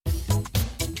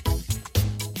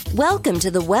Welcome to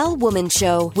the Well Woman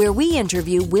Show, where we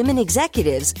interview women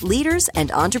executives, leaders, and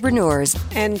entrepreneurs.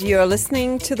 And you're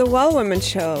listening to the Well Woman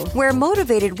Show, where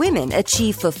motivated women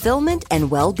achieve fulfillment and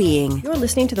well-being. You're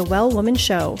listening to the Well Woman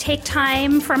Show. Take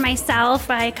time for myself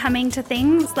by coming to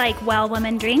things like Well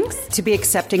Woman Drinks. To be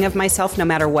accepting of myself no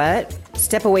matter what.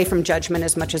 Step away from judgment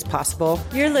as much as possible.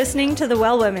 You're listening to the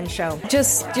Well Woman Show.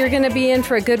 You're going to be in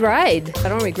for a good ride. I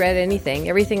don't regret anything.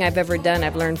 Everything I've ever done,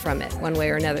 I've learned from it, one way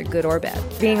or another, good or bad.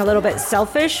 Being a little bit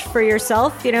selfish for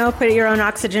yourself, put your own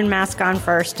oxygen mask on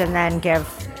first and then give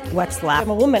what's left. I'm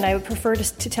a woman. I would prefer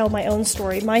to tell my own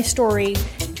story. My story,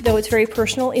 though it's very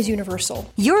personal, is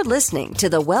universal. You're listening to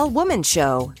the Well Woman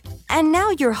Show. And now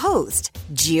your host,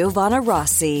 Giovanna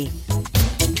Rossi.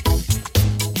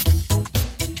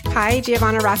 Hi,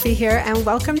 Giovanna Rossi here, and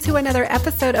welcome to another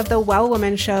episode of the Well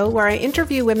Woman Show, where I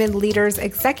interview women leaders,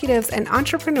 executives, and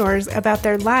entrepreneurs about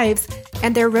their lives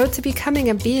and their road to becoming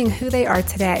and being who they are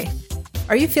today.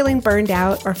 Are you feeling burned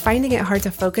out or finding it hard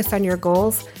to focus on your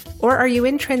goals? Or are you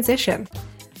in transition?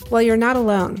 Well, you're not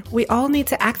alone. We all need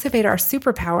to activate our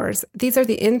superpowers. These are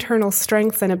the internal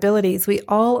strengths and abilities we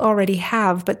all already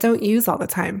have but don't use all the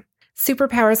time.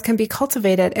 Superpowers can be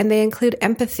cultivated, and they include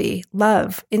empathy,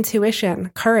 love,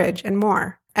 intuition, courage, and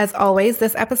more. As always,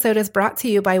 this episode is brought to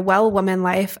you by Well Woman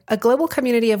Life, a global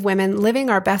community of women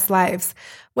living our best lives.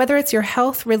 Whether it's your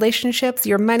health, relationships,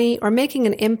 your money, or making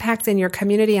an impact in your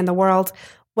community and the world,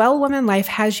 Well Woman Life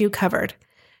has you covered.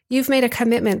 You've made a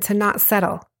commitment to not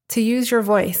settle, to use your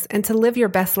voice, and to live your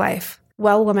best life.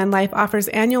 Well Woman Life offers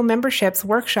annual memberships,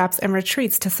 workshops, and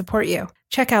retreats to support you.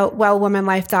 Check out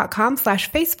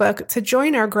wellwomanlife.com/Facebook to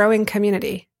join our growing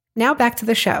community. Now back to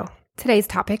the show. Today's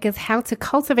topic is how to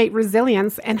cultivate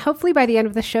resilience, and hopefully by the end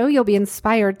of the show, you'll be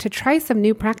inspired to try some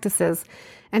new practices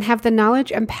and have the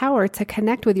knowledge and power to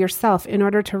connect with yourself in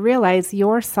order to realize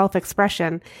your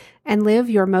self-expression and live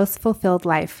your most fulfilled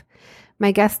life.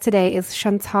 My guest today is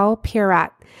Chantal Pierrat.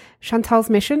 Chantal's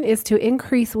mission is to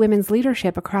increase women's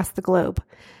leadership across the globe.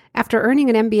 After earning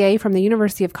an MBA from the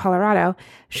University of Colorado,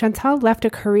 Chantal left a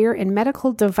career in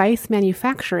medical device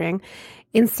manufacturing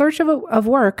in search of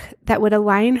work that would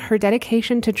align her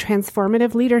dedication to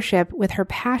transformative leadership with her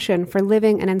passion for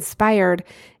living an inspired,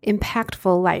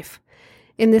 impactful life.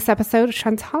 In this episode,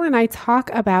 Chantal and I talk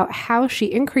about how she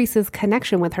increases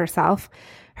connection with herself,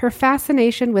 her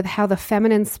fascination with how the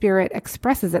feminine spirit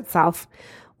expresses itself,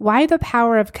 why the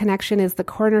power of connection is the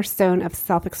cornerstone of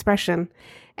self-expression,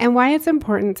 and why it's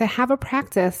important to have a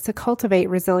practice to cultivate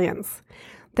resilience.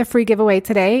 The free giveaway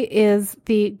today is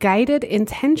the guided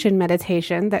intention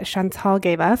meditation that Chantal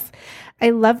gave us. I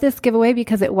love this giveaway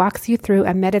because it walks you through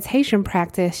a meditation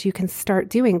practice you can start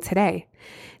doing today.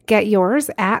 Get yours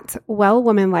at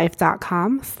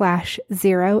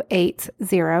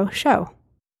wellwomanlife.com/080show.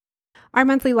 Our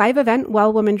monthly live event,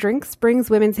 Well Woman Drinks, brings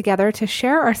women together to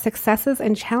share our successes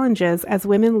and challenges as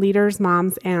women leaders,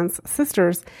 moms, aunts,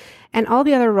 sisters, and all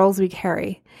the other roles we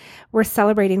carry. We're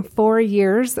celebrating 4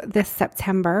 years this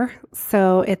September,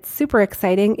 so it's super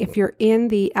exciting. If you're in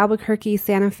the Albuquerque,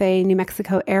 Santa Fe, New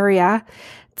Mexico area,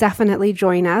 definitely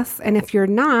join us. And if you're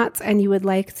not and you would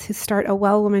like to start a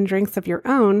Well Woman Drinks of your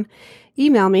own,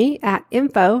 email me at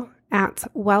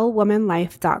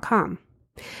info@wellwomanlife.com.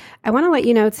 I want to let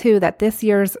you know, too, that this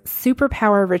year's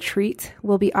Superpower Retreat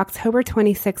will be October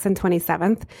 26th and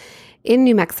 27th in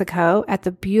New Mexico at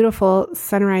the beautiful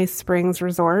Sunrise Springs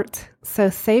Resort. So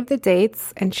save the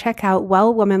dates and check out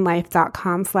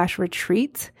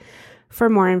wellwomanlife.com/retreat for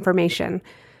more information.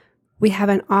 We have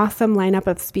an awesome lineup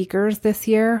of speakers this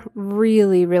year.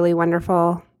 Really, really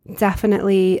wonderful.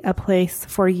 Definitely a place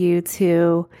for you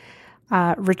to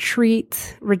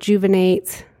retreat,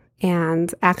 rejuvenate,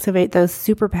 and activate those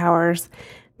superpowers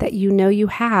that you know you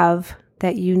have,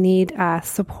 that you need a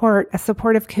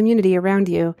supportive community around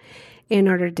you in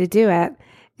order to do it,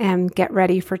 and get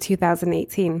ready for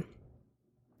 2018.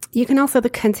 You can also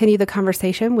continue the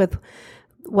conversation with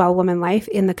Well Woman Life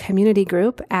in the community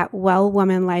group at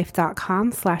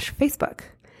wellwomanlife.com/Facebook.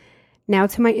 Now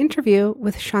to my interview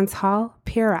with Chantal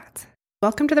Pierrat.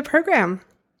 Welcome to the program.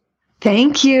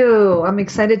 Thank you. I'm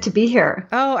excited to be here.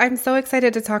 Oh, I'm so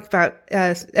excited to talk about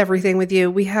everything with you.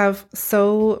 We have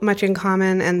so much in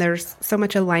common, and there's so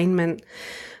much alignment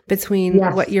between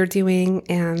what you're doing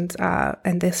and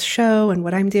this show and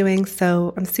what I'm doing.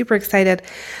 So I'm super excited.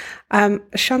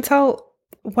 Chantal,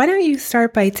 why don't you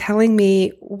start by telling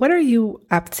me, what are you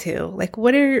up to? Like,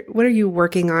 what are you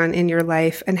working on in your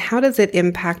life, and how does it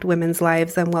impact women's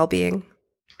lives and well-being?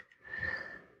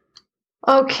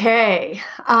 Okay.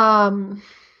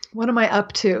 What am I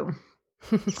up to?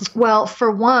 Well,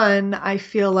 for one, I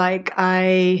feel like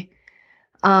I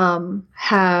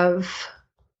have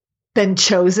been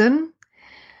chosen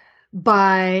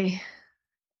by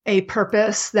a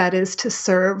purpose that is to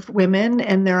serve women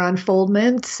and their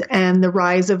unfoldment and the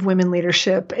rise of women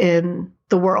leadership in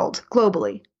the world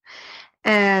globally.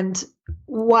 And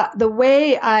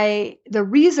the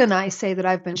reason I say that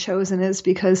I've been chosen is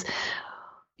because,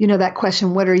 that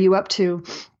question, what are you up to?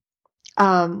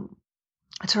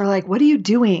 It's sort of like, what are you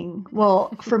doing?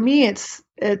 Well, for me, it's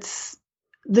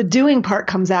the doing part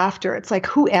comes after. It's like,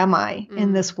 who am I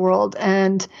in this world?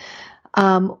 And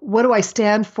what do I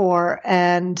stand for?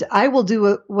 And I will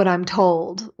do what I'm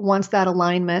told once that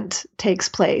alignment takes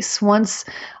place. Once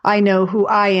I know who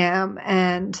I am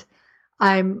and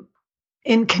I'm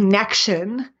in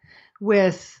connection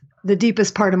with the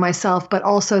deepest part of myself, but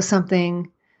also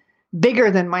something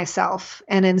bigger than myself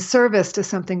and in service to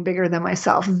something bigger than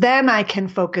myself, then I can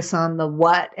focus on the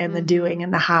what and the doing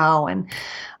and the how and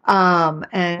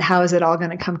how is it all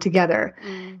going to come together.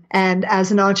 And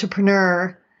as an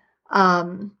entrepreneur,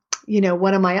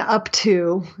 what am I up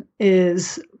to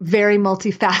is very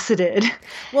multifaceted.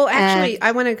 Well, actually,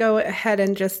 I want to go ahead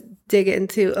and just dig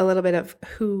into a little bit of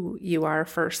who you are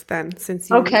first then, since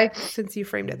you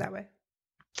framed it that way.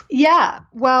 Yeah.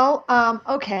 Well,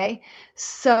 okay.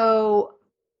 So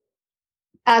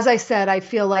as I said, I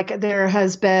feel like there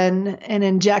has been an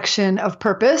injection of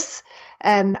purpose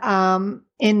and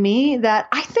in me that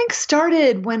I think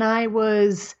started when I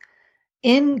was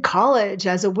in college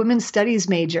as a women's studies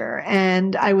major,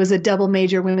 and I was a double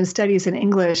major women's studies and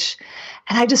English.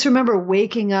 And I just remember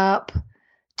waking up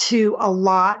to a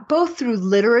lot, both through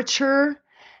literature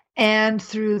and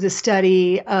through the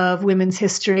study of women's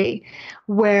history,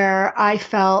 where I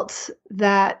felt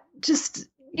that just,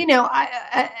 in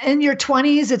your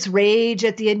 20s, it's rage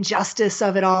at the injustice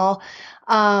of it all.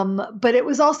 But it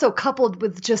was also coupled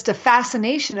with just a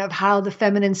fascination of how the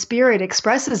feminine spirit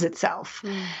expresses itself.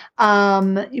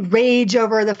 Rage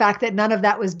over the fact that none of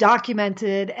that was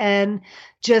documented, and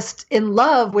just in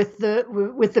love with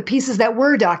the pieces that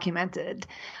were documented,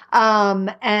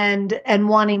 and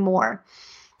wanting more.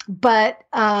 But,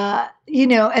 and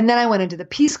then I went into the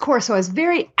Peace Corps. So I was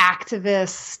very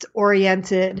activist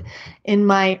oriented in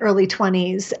my early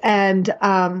 20s. And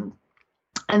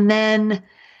then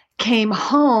came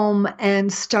home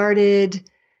and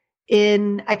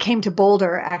I came to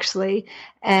Boulder actually,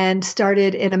 and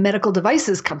started in a medical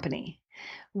devices company,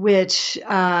 which,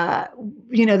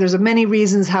 there's many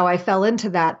reasons how I fell into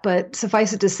that, but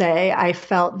suffice it to say, I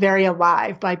felt very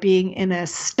alive by being in a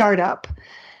startup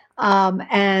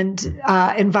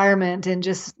environment and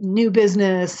just new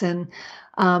business. And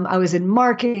I was in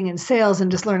marketing and sales and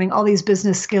just learning all these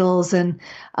business skills, and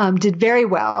did very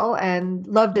well and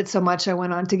loved it so much. I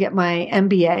went on to get my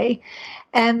MBA.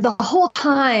 And the whole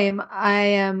time I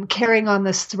am carrying on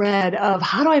this thread of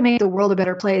how do I make the world a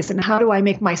better place, and how do I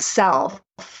make myself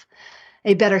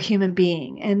a better human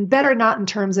being, and better not in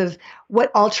terms of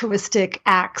what altruistic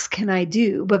acts can I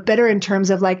do, but better in terms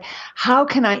of like, how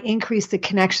can I increase the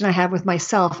connection I have with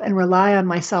myself and rely on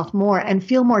myself more and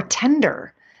feel more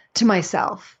tender to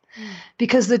myself.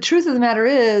 Because the truth of the matter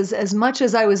is, as much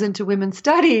as I was into women's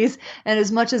studies and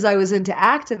as much as I was into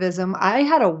activism, I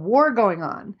had a war going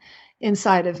on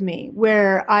inside of me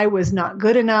where I was not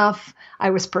good enough. I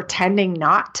was pretending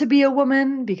not to be a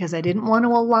woman because I didn't want to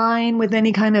align with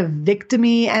any kind of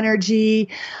victim-y energy.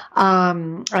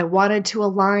 I wanted to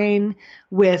align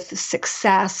with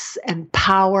success and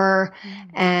power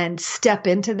and step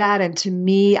into that. And to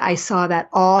me, I saw that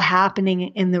all happening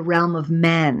in the realm of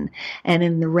men and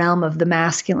in the realm of the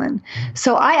masculine.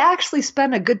 So I actually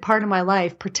spent a good part of my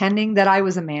life pretending that I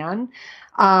was a man,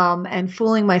 and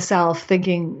fooling myself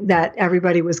thinking that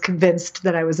everybody was convinced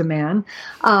that I was a man.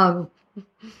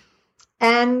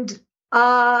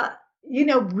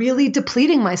 Really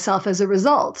depleting myself as a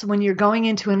result. When you're going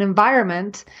into an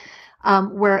environment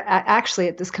where actually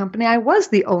at this company, I was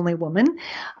the only woman,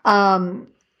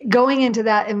 going into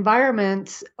that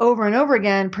environment over and over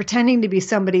again, pretending to be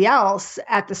somebody else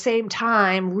at the same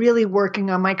time, really working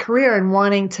on my career and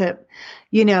wanting to,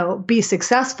 be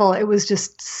successful. It was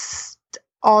just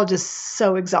all just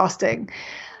so exhausting.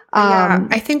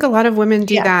 I think a lot of women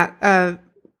do that,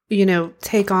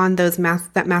 take on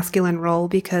that masculine role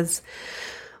because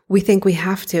we think we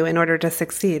have to in order to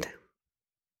succeed.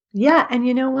 Yeah. And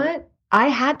you know what? I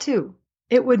had to.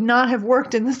 It would not have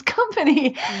worked in this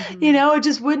company. It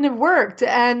just wouldn't have worked.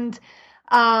 And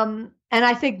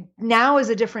I think now is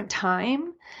a different time.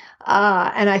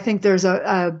 And I think there's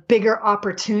a bigger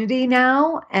opportunity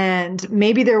now, and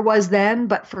maybe there was then,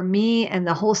 but for me and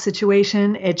the whole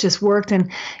situation, it just worked.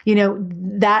 And,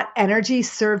 that energy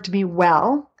served me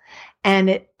well, and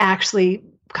it actually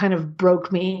kind of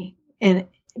broke me in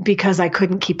because I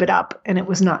couldn't keep it up and it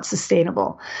was not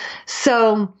sustainable.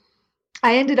 So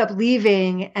I ended up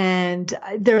leaving, and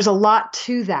there's a lot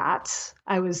to that.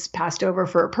 I was passed over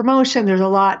for a promotion. There's a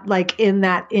lot like in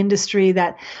that industry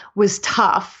that was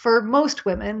tough for most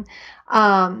women.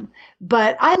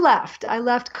 But I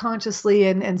left consciously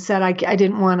and said I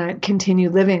didn't want to continue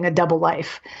living a double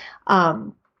life.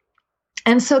 And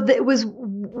so it was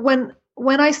when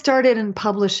I started in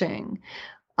publishing,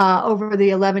 over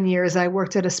the 11 years, I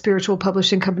worked at a spiritual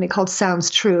publishing company called Sounds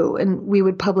True, and we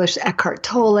would publish Eckhart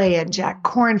Tolle and Jack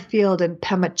Kornfield and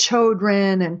Pema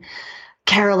Chodron and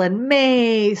Carolyn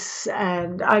Mace,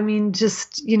 and I mean,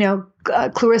 just,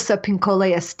 Clarissa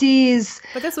Pinkola Estes.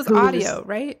 But this was audio,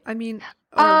 right? I mean,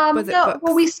 was it no. books?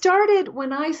 Well, we started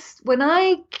when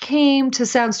I came to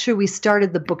Sounds True. We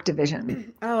started the book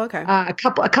division. Oh, okay. A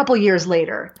couple years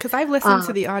later. Because I've listened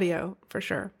to the audio for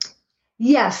sure.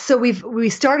 Yes. So we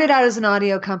started out as an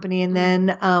audio company, and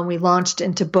then we launched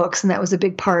into books, and that was a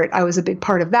big part. I was a big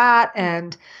part of that.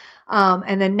 And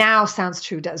then now Sounds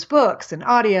True does books and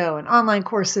audio and online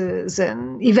courses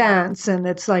and events. And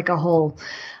it's like a whole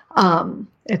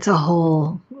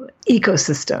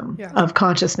ecosystem of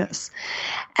consciousness.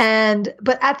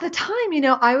 But at the time,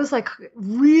 I was like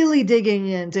really digging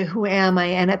into who am I?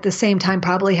 And at the same time,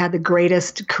 probably had the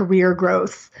greatest career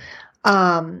growth,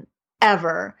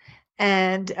 ever.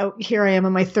 And here I am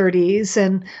in my 30s,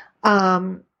 and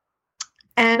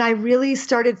I really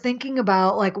started thinking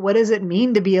about like, what does it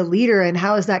mean to be a leader, and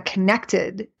how is that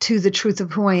connected to the truth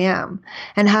of who I am,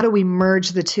 and how do we merge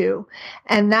the two?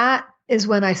 And that is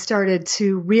when I started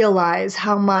to realize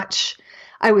how much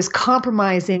I was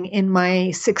compromising in my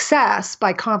success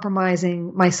by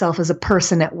compromising myself as a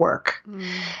person at work,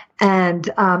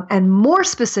 and more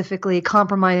specifically,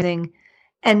 compromising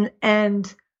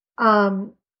and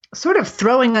sort of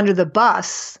throwing under the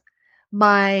bus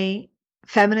my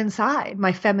feminine side,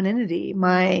 my femininity,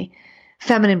 my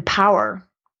feminine power.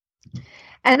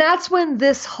 And that's when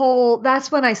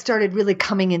I started really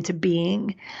coming into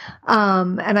being.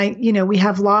 And we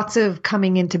have lots of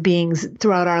coming into beings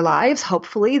throughout our lives,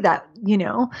 hopefully that,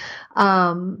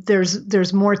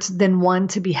 there's more than one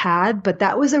to be had, but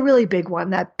that was a really big one,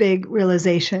 that big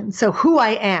realization. So who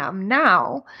I am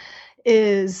now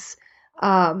is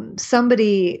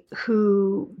somebody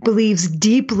who believes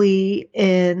deeply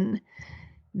in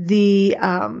the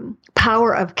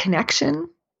power of connection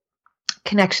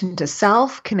to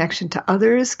self, connection to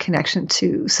others, connection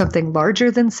to something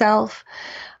larger than self,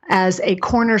 as a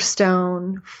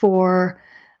cornerstone for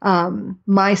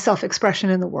my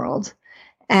self-expression in the world.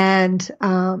 And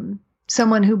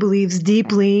someone who believes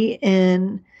deeply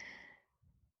in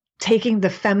taking the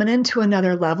feminine to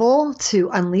another level, to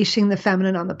unleashing the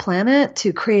feminine on the planet,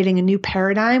 to creating a new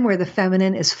paradigm where the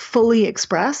feminine is fully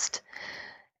expressed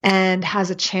and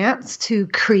has a chance to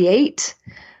create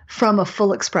from a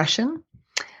full expression.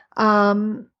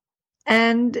 And,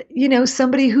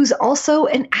 somebody who's also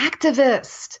an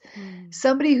activist,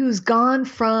 somebody who's gone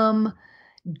from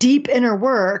deep inner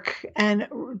work and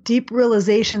deep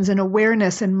realizations and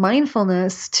awareness and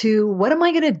mindfulness to what am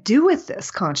I going to do with this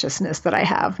consciousness that I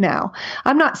have now?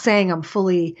 I'm not saying I'm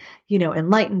fully,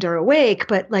 enlightened or awake,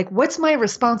 but like, what's my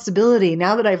responsibility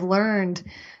now that I've learned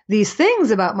these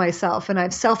things about myself and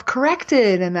I've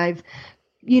self-corrected and I've,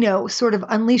 sort of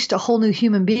unleashed a whole new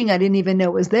human being I didn't even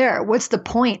know was there. What's the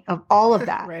point of all of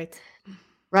that?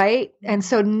 Right. And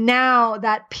so now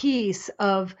that piece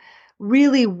of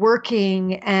really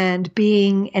working and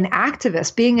being an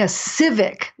activist, being a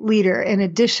civic leader, in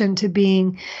addition to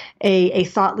being a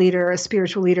thought leader, a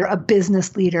spiritual leader, a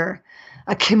business leader,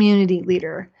 a community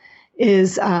leader,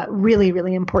 is really,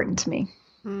 really important to me.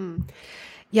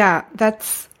 Yeah,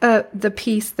 that's the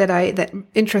piece that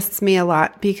interests me a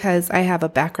lot, because I have a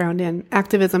background in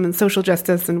activism and social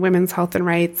justice and women's health and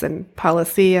rights and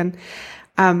policy, and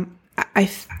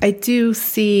I do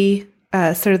see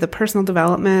sort of the personal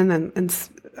development and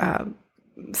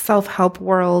self-help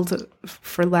world,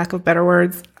 for lack of better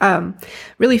words,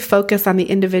 really focus on the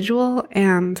individual.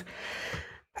 And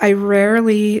I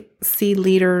rarely see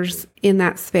leaders in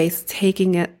that space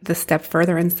taking it the step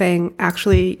further and saying,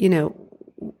 actually,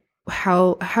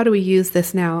 how do we use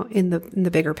this now in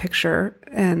the bigger picture?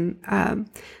 And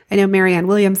I know Marianne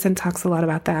Williamson talks a lot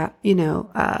about that.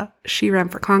 She ran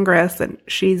for Congress, and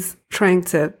she's trying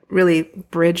to really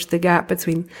bridge the gap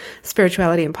between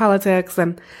spirituality and politics.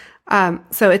 And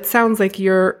so it sounds like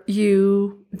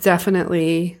you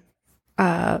definitely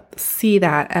see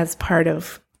that as part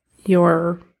of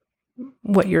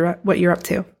what you're up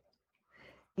to.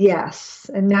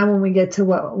 Yes. And now when we get to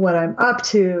what I'm up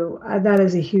to, that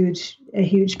is a huge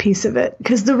piece of it,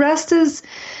 because the rest is,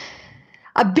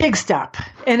 a big step,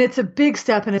 and it's a big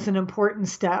step, and it's an important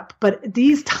step. But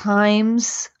these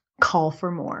times call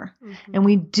for more, and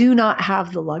we do not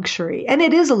have the luxury. And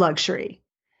it is a luxury.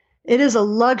 It is a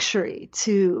luxury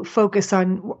to focus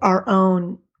on our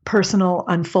own personal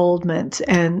unfoldment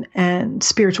and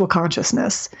spiritual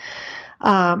consciousness.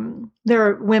 There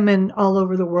are women all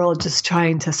over the world just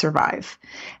trying to survive.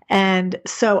 And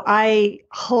so I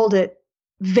hold it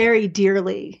very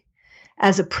dearly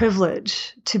as a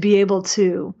privilege to be able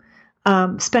to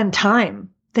spend time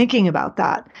thinking about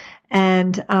that.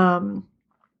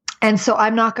 And so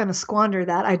I'm not going to squander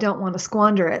that. I don't want to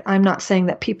squander it. I'm not saying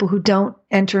that people who don't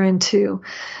enter into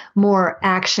more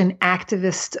action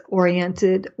activist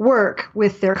oriented work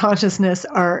with their consciousness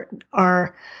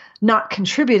are not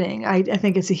contributing. I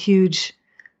think it's a huge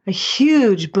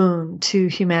boon to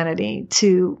humanity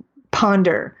to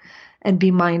ponder and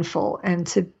be mindful and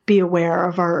to be aware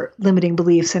of our limiting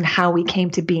beliefs and how we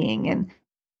came to being. And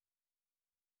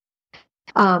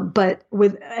but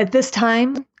at this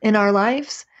time in our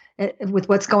lives, with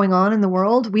what's going on in the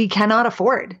world, we cannot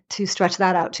afford to stretch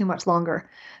that out too much longer.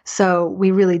 So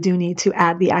we really do need to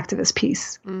add the activist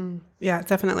piece. Yeah,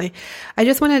 definitely. I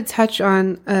just want to touch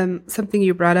on something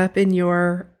you brought up in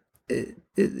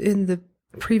the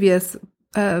previous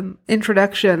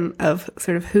introduction of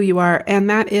sort of who you are. And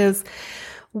that is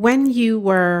when you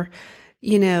were,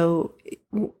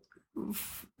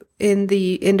 in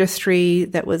the industry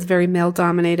that was very male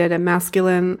dominated and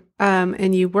masculine,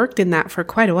 and you worked in that for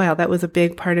quite a while. That was a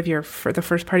big part of for the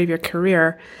first part of your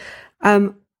career.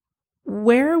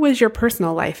 Where was your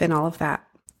personal life in all of that?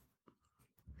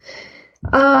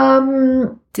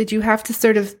 Did you have to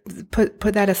sort of put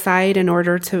that aside in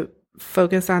order to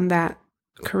focus on that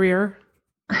career?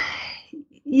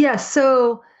 Yeah.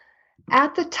 So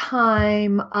at the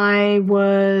time I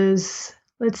was,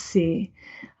 I'm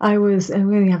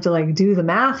going to have to do the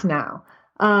math now.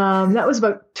 That was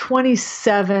about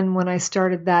 27 when I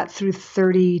started that through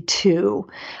 32.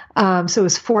 So it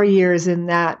was 4 years in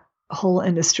that whole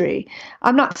industry.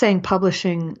 I'm not saying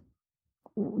publishing,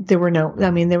 there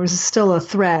was still a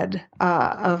thread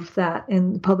of that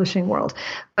in the publishing world.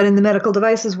 But in the medical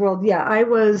devices world, yeah, I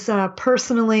was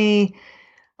personally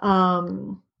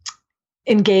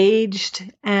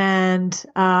engaged and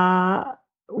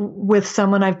with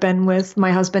someone I've been with,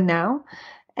 my husband now.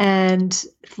 And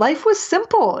life was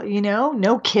simple,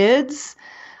 no kids.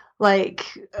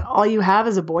 All you have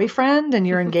is a boyfriend and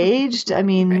you're engaged. I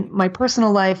mean, right. My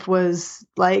personal life was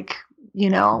I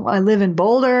live in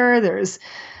Boulder. There's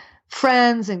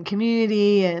friends and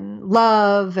community and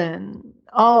love and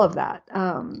all of that.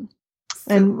 And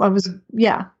I was,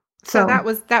 yeah. So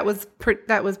that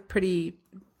was pretty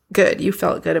good. You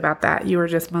felt good about that. You were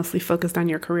just mostly focused on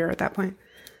your career at that point.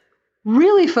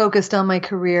 Really focused on my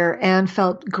career and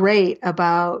felt great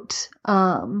about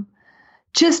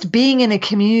just being in a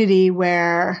community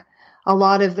where a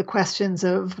lot of the questions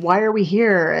of why are we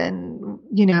here and,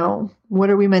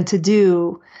 what are we meant to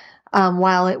do,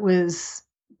 while it was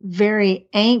very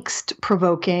angst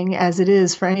provoking as it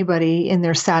is for anybody in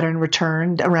their Saturn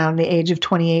return around the age of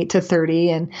 28 to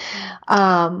 30. And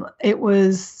it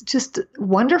was just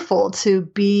wonderful to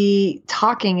be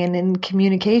talking and in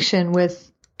communication with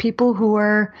people who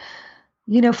are,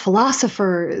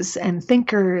 philosophers and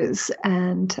thinkers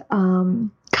and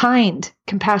kind,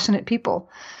 compassionate people.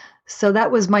 So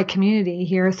that was my community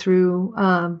here through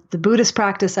the Buddhist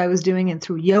practice I was doing and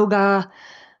through yoga.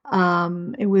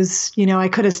 It was, I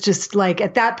could have just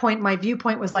at that point, my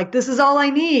viewpoint was this is all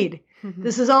I need. Mm-hmm.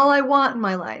 This is all I want in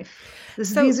my life.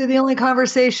 These are the only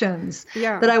conversations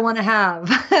that I want to have,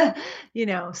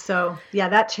 so yeah,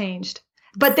 that changed.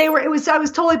 But I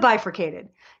was totally bifurcated.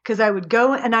 Because I would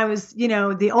go and I was,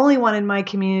 the only one in my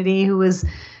community who was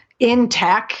in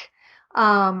tech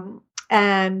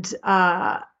and,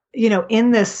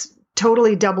 in this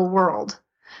totally double world.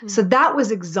 Mm-hmm. So that was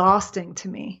exhausting to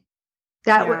me.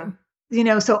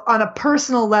 So on a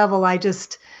personal level, I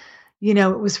just,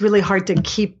 it was really hard to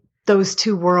keep those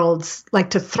two worlds,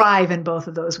 to thrive in both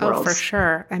of those worlds. Oh, for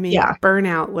sure. I mean,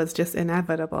 burnout was just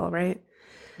inevitable, right?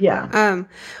 Yeah.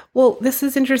 Well, this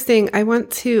is interesting. I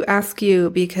want to ask you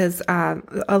because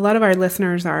a lot of our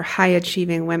listeners are high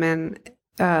achieving women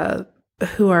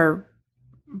who are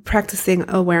practicing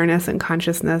awareness and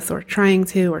consciousness or trying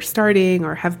to or starting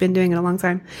or have been doing it a long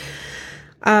time.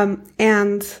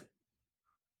 And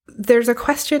there's a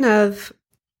question of,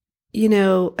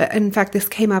 in fact, this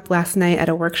came up last night at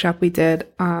a workshop we did.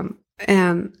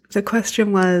 And the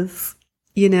question was,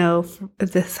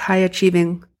 this high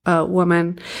achieving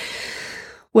woman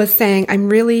was saying, I'm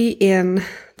really in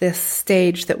this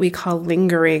stage that we call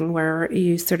lingering, where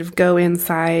you sort of go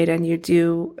inside and you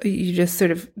just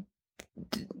sort of,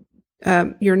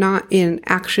 you're not in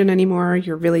action anymore.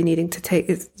 You're really needing to take,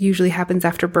 it usually happens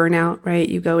after burnout, right?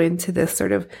 You go into this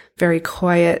sort of very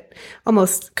quiet,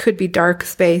 almost could be dark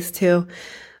space too.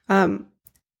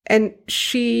 And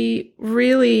she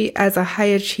really, as a high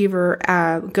achiever,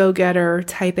 go-getter,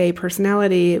 type A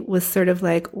personality, was sort of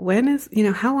like,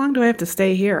 how long do I have to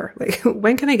stay here? Like,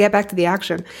 when can I get back to the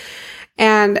action?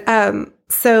 And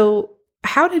so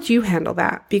how did you handle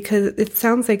that? Because it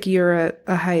sounds like you're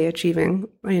a high achieving,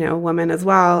 woman as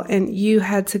well. And you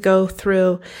had to go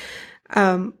through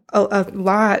a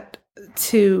lot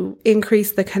to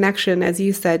increase the connection, as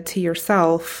you said, to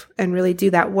yourself and really do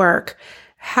that work.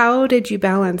 How did you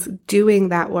balance doing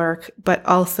that work, but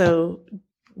also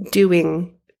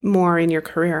doing more in your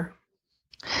career?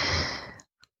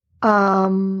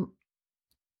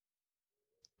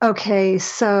 Okay,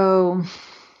 so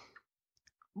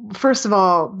first of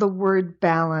all, the word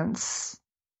balance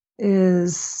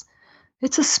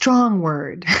it's a strong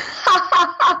word.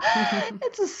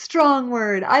 It's a strong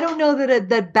word. I don't know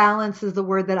that balance is the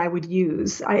word that I would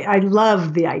use. I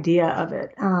love the idea of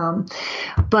it.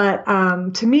 But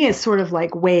to me, it's sort of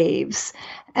like waves.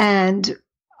 And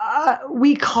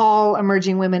we call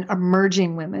emerging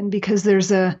women because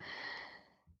there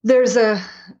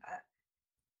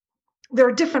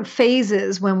are different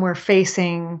phases when we're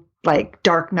facing like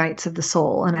dark nights of the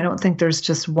soul. And I don't think there's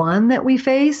just one that we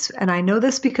face. And I know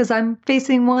this because I'm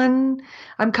facing one,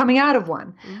 I'm coming out of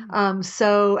one.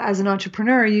 So as an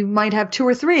entrepreneur, you might have 2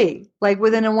 or 3, like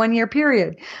within a 1-year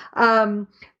period.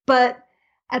 But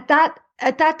at that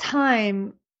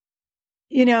time,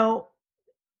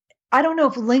 I don't know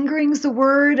if lingering is the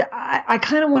word. I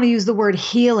kind of want to use the word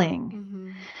healing.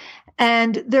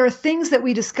 And there are things that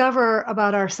we discover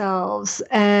about ourselves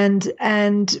and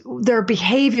there are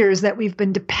behaviors that we've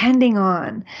been depending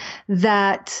on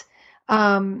that,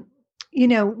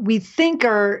 we think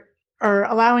are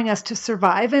allowing us to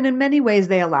survive. And in many ways,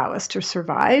 they allow us to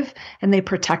survive and they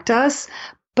protect us,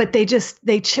 but they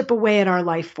chip away at our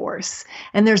life force.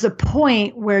 And there's a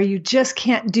point where you just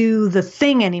can't do the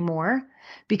thing anymore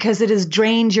because it has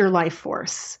drained your life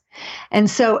force. And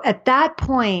so at that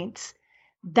point,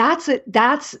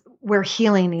 that's where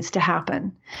healing needs to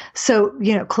happen. So,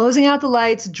 closing out the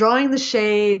lights, drawing the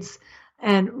shades,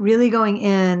 and really going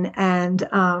in. And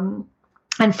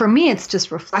for me, it's just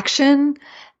reflection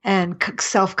and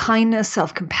self-kindness,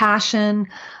 self-compassion,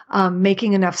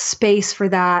 making enough space for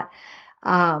that.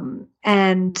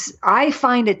 And I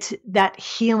find that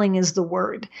healing is the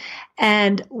word.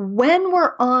 And when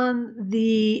we're on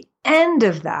the end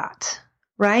of that,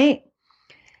 right?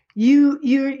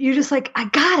 You're just like, I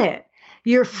got it.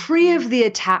 You're free of the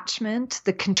attachment,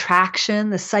 the contraction,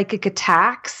 the psychic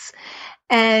attacks,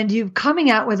 and you're coming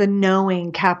out with a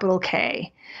knowing, capital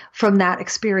K, from that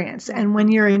experience. And when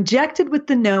you're injected with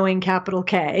the knowing, capital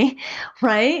K,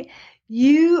 right?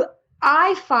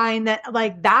 I find that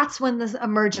like that's when the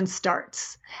emergence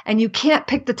starts, and you can't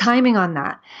pick the timing on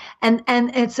that. And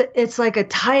it's like a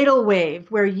tidal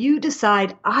wave where you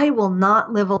decide, I will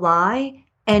not live a lie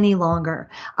any longer.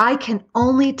 I can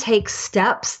only take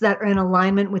steps that are in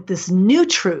alignment with this new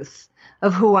truth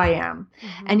of who I am.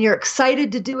 And you're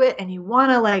excited to do it, and you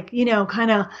want to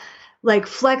kind of like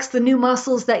flex the new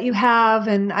muscles that you have.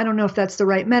 And I don't know if that's the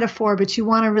right metaphor, but you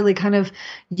want to really kind of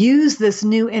use this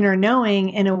new inner knowing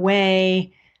in a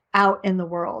way out in the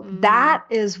world. That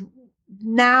is,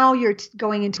 now you're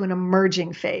going into an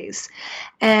emerging phase.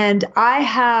 And I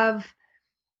have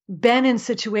been in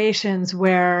situations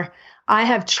where I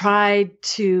have tried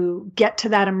to get to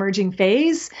that emerging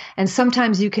phase. And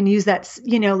sometimes you can use that,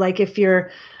 like if you're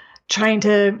trying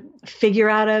to figure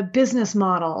out a business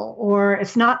model, or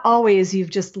it's not always you've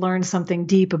just learned something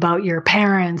deep about your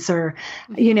parents or,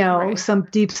 right, some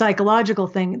deep psychological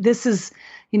thing. This is,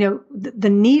 the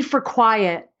need for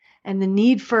quiet and the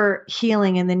need for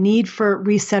healing and the need for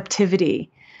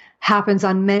receptivity happens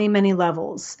on many, many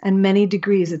levels and many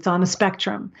degrees. It's on a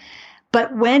spectrum.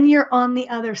 But when you're on the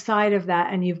other side of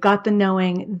that and you've got the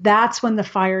knowing, that's when the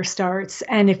fire starts.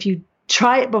 And if you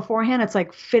try it beforehand, it's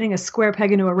like fitting a square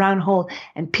peg into a round hole,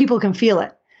 and people can feel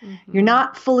it. You're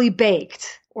not fully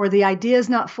baked, or the idea is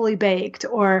not fully baked,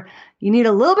 or you need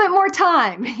a little bit more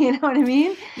time. You know what I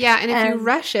mean? Yeah. And if you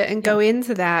rush it and go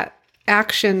into that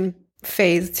action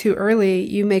phase too early,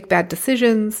 you make bad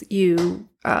decisions. You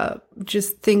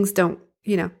just things don't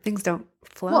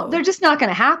flow. Well, they're just not going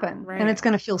to happen, right, and it's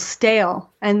going to feel stale.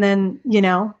 And then,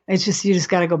 it's just, you just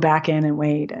got to go back in and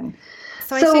wait. And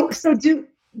so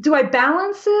do I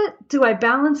balance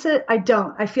it? I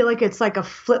don't. I feel like it's like a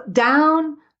flip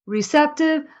down,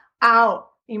 receptive, out,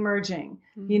 emerging,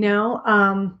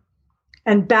 and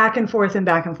back and forth and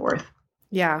back and forth.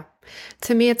 Yeah.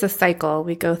 To me, it's a cycle.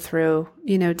 We go through,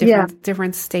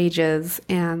 different stages.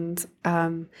 And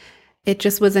it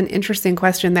just was an interesting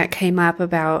question that came up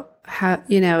about how,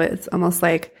 it's almost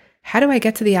like, how do I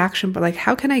get to the action? But like,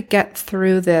 how can I get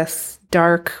through this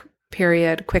dark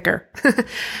period quicker?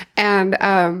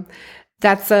 And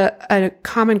that's a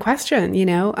common question,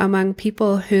 among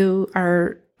people who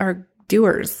are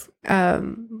doers.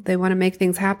 They want to make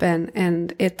things happen,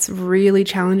 and it's really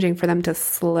challenging for them to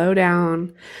slow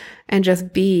down and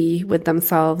just be with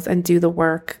themselves and do the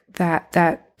work,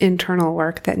 that internal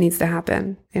work that needs to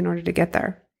happen in order to get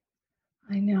there.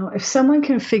 I know. If someone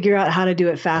can figure out how to do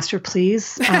it faster,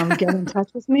 please get in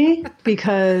touch with me,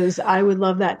 because I would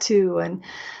love that too. And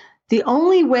the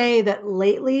only way that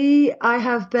lately I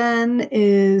have been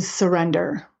is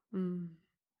surrender.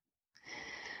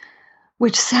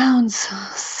 Which sounds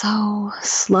so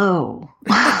slow.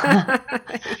 Yeah.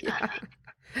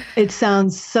 It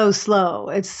sounds so slow.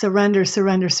 It's surrender,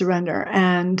 surrender, surrender.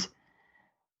 And,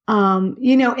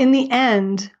 in the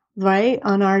end, right,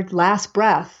 on our last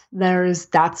breath,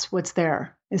 that's what's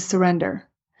there, is surrender.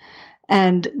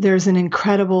 And there's an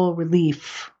incredible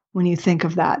relief when you think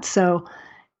of that. So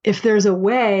if there's a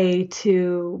way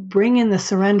to bring in the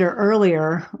surrender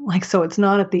earlier, so it's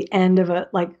not at the end of a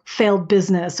failed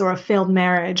business or a failed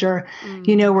marriage, or,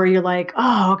 where you're like,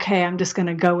 oh, okay, I'm just going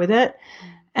to go with it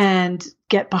and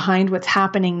get behind what's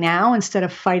happening now instead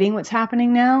of fighting what's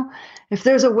happening now. If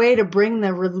there's a way to bring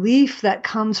the relief that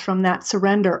comes from that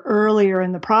surrender earlier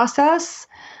in the process,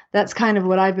 that's kind of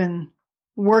what I've been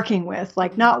working with,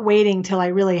 not waiting till I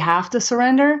really have to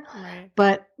surrender, right,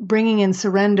 but bringing in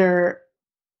surrender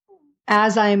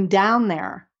as I'm down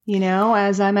there,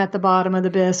 as I'm at the bottom of the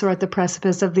abyss or at the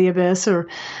precipice of the abyss, or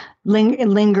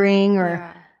lingering,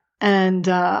 or,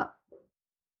 yeah,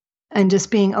 and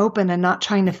just being open and not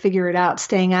trying to figure it out,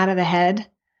 staying out of the head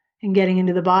and getting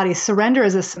into the body. Surrender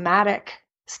is a somatic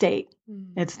state.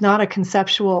 It's not a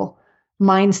conceptual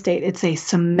mind state. It's a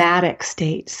somatic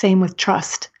state. Same with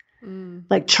trust.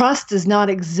 Trust does not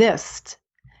exist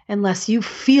unless you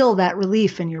feel that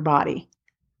relief in your body.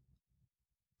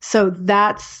 So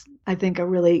that's, I think, a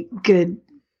really good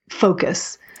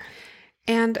focus.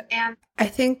 And I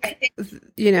think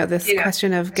this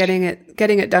question of getting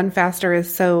it done faster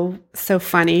is so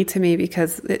funny to me,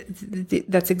 because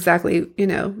that's exactly,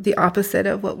 the opposite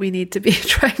of what we need to be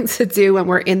trying to do when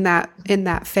we're in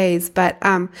that phase. But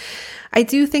I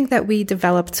do think that we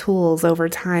develop tools over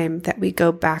time that we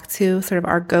go back to, sort of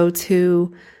our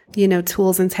go-to,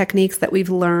 tools and techniques that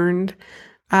we've learned.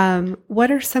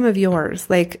 What are some of yours?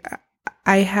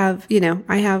 I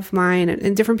have mine,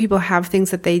 and different people have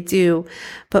things that they do,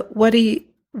 but what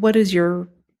are your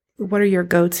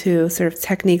go-to sort of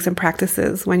techniques and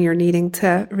practices when you're needing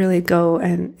to really go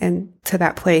and to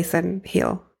that place and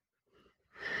heal?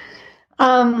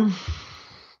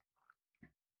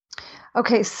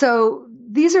 Okay. So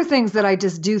these are things that I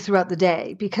just do throughout the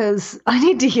day, because I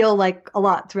need to heal a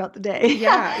lot throughout the day.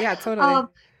 Yeah, totally. On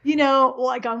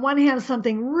one hand,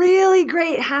 something really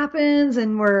great happens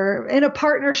and we're in a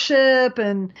partnership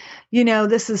and,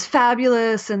 this is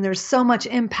fabulous and there's so much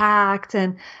impact.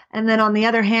 And then on the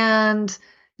other hand,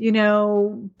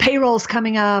 payroll's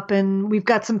coming up and we've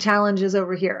got some challenges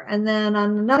over here. And then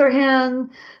on another hand,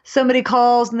 somebody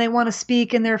calls and they want to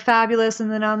speak and they're fabulous.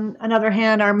 And then on another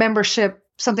hand,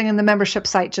 something in the membership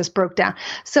site just broke down.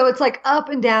 So it's up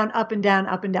and down, up and down,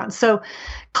 up and down. So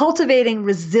cultivating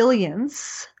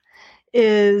resilience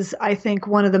is, I think,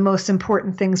 one of the most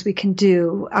important things we can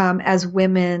do as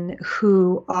women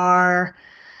who are,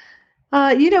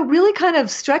 really kind of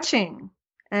stretching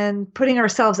and putting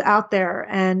ourselves out there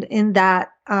and in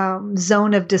that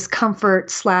zone of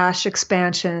discomfort /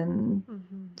 expansion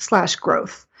 /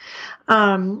 growth.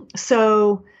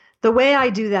 So the way I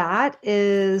do that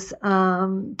is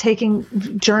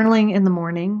journaling in the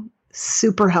morning,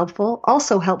 super helpful.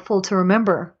 Also helpful to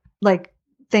remember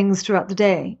things throughout the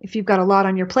day. If you've got a lot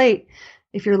on your plate,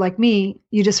 if you're like me,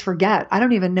 you just forget. I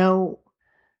don't even know,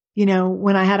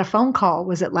 when I had a phone call,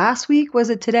 was it last week? Was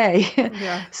it today?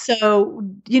 Yeah. So,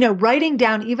 writing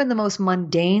down even the most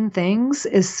mundane things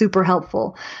is super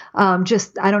helpful.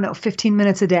 15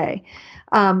 minutes a day,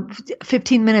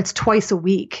 15 minutes twice a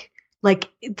week.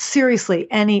 Seriously,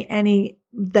 any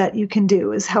that you can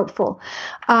do is helpful.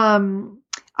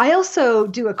 I also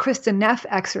do a Kristen Neff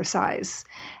exercise,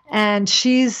 and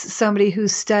she's somebody who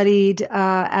studied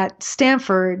at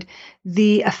Stanford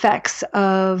the effects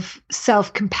of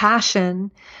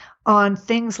self-compassion on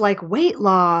things like weight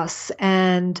loss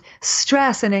and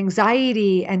stress and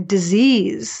anxiety and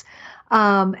disease.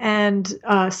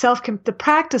 The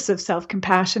practice of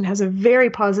self-compassion has a very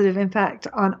positive impact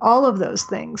on all of those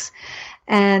things.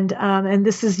 And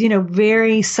this is,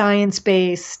 very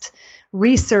science-based,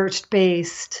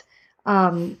 research-based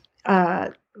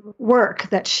work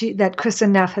that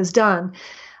Kristen Neff has done.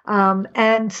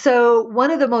 And so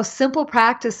one of the most simple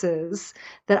practices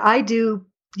that I do,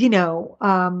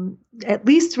 at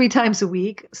least 3 times a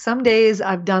week, some days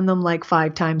I've done them like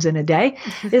 5 times in a day,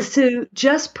 is to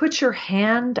just put your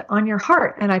hand on your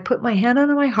heart. And I put my hand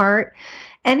on my heart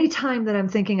anytime that I'm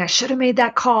thinking I should have made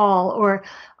that call, or,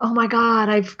 oh my God,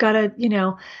 I've got to,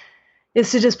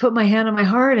 is to just put my hand on my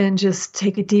heart and just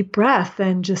take a deep breath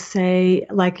and just say,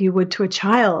 like you would to a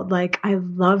child, like, I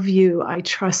love you. I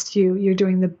trust you. You're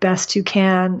doing the best you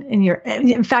can.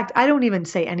 In fact, I don't even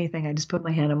say anything. I just put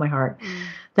my hand on my heart.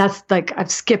 That's like,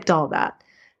 I've skipped all that,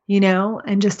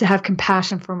 and just to have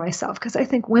compassion for myself. Because I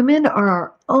think women are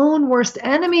our own worst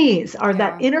enemies,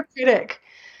 that inner critic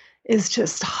is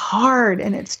just hard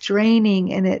and it's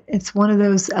draining. And it's one of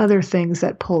those other things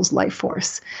that pulls life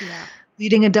force. Yeah.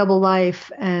 Leading a double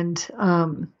life and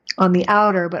on the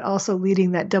outer, but also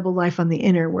leading that double life on the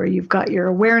inner, where you've got your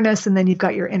awareness and then you've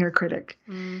got your inner critic.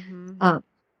 Mm-hmm.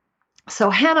 So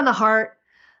hand on the heart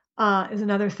is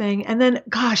another thing. And then,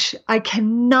 gosh, I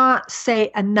cannot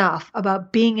say enough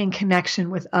about being in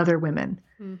connection with other women.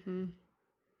 Mm-hmm.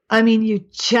 I mean, you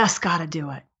just got to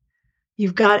do it.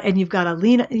 You've got to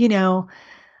lean,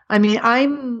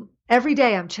 every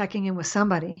day I'm checking in with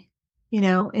somebody.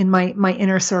 In my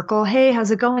inner circle. Hey,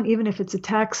 how's it going? Even if it's a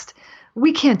text,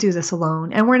 we can't do this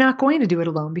alone. And we're not going to do it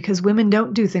alone, because women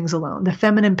don't do things alone. The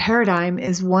feminine paradigm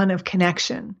is one of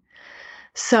connection.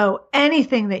 So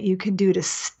anything that you can do to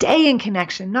stay in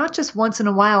connection, not just once in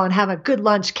a while and have a good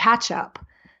lunch catch up.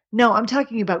 No, I'm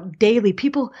talking about daily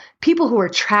people who are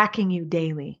tracking you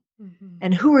daily. Mm-hmm.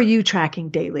 And who are you tracking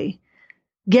daily?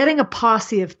 Getting a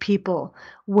posse of people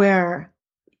where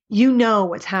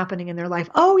what's happening in their life.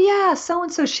 Oh yeah,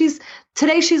 so-and-so,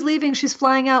 today she's leaving, she's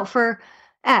flying out for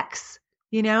X,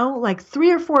 like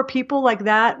 3 or 4 people like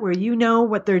that, where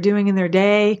what they're doing in their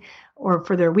day or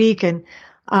for their week, and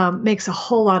makes a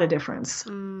whole lot of difference.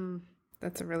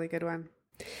 That's a really good one.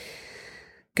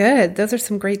 Good. Those are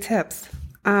some great tips.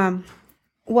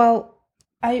 Well,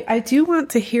 I do want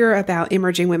to hear about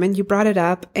emerging women. You brought it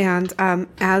up. And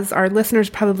as our listeners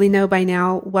probably know by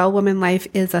now, Well Woman Life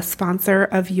is a sponsor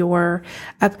of your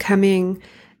upcoming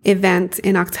event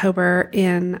in October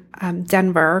in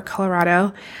Denver,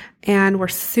 Colorado. And we're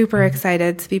super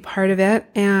excited to be part of it.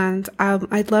 And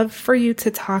I'd love for you to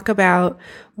talk about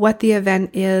what the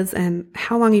event is and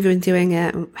how long you've been doing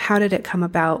it. And how did it come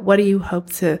about? What do you hope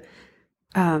to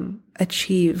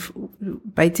achieve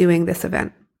by doing this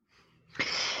event?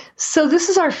 So this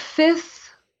is our 5th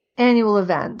annual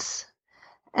event,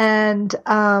 and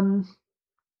I'm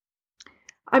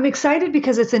excited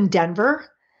because it's in Denver.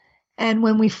 And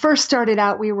when we first started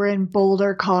out, we were in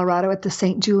Boulder, Colorado at the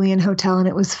St. Julian Hotel, and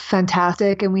it was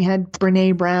fantastic. And we had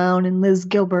Brene Brown and Liz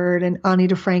Gilbert and Ani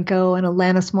DeFranco and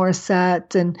Alanis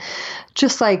Morissette, and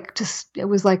it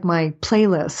was like my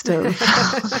playlist of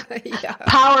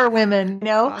power women,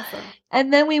 Awesome.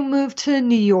 And then we moved to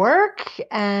New York,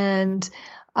 and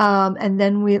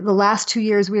then the last 2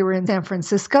 years we were in San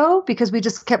Francisco because we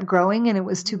just kept growing and it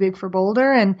was too big for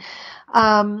Boulder.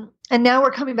 And now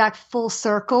we're coming back full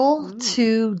circle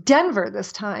to Denver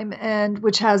this time, and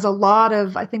which has a lot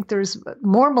of, I think there's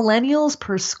more millennials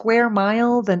per square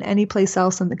mile than any place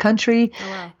else in the country. Oh,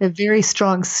 wow. A very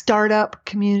strong startup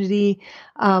community.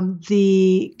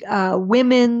 The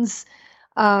women's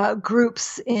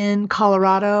groups in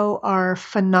Colorado are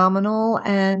phenomenal,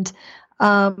 and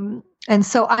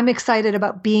so I'm excited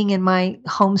about being in my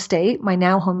home state, my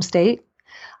now home state.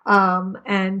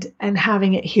 And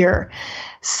having it here.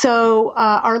 So,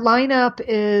 our lineup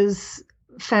is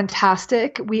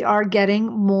fantastic. We are getting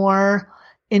more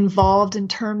involved in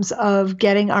terms of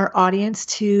getting our audience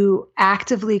to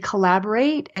actively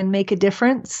collaborate and make a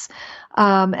difference,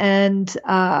 and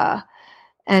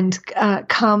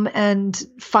come and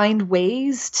find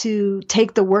ways to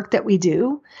take the work that we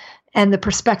do and the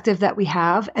perspective that we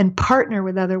have and partner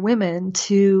with other women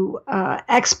to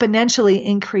exponentially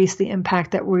increase the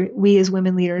impact that we as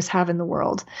women leaders have in the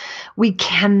world. We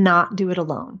cannot do it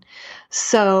alone.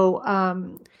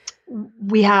 So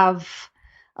we have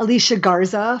Alicia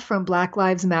Garza from Black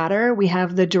Lives Matter. We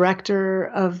have the director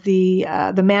of the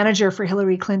manager for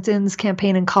Hillary Clinton's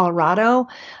campaign in Colorado,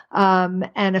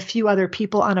 and a few other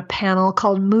people on a panel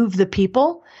called Move the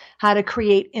People, how to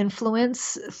create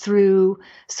influence through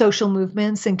social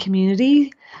movements and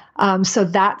community. So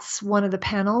that's one of the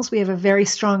panels. We have a very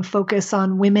strong focus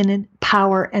on women in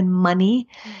power and money,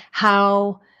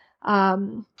 how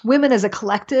women as a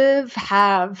collective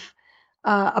have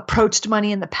approached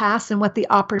money in the past and what the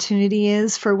opportunity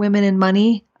is for women in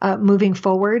money moving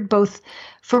forward, both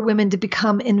for women to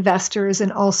become investors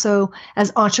and also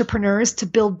as entrepreneurs to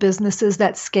build businesses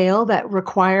that scale, that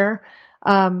require,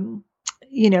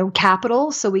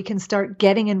 capital, so we can start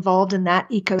getting involved in that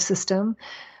ecosystem.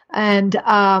 And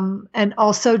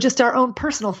also just our own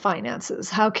personal finances.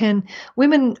 How can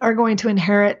women are going to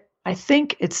inherit, I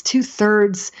think it's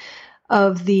 2/3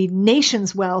 of the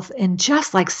nation's wealth in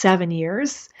just like 7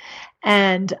 years.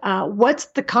 And what's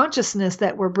the consciousness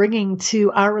that we're bringing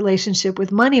to our relationship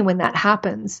with money when that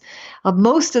happens?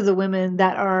 Most of the women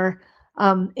that are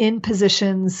in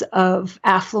positions of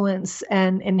affluence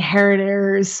and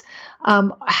inheritors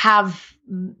have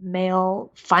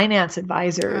male finance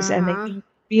advisors, and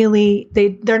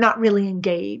they're not really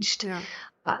engaged. Yeah.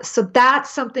 So that's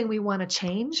something we want to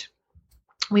change.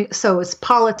 So it's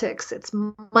politics, it's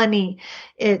money,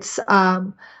 it's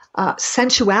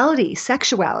sensuality,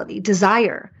 sexuality,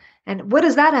 desire. And what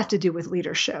does that have to do with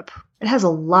leadership? It has a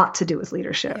lot to do with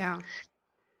leadership. Yeah.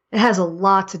 It has a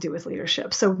lot to do with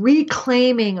leadership. So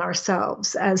reclaiming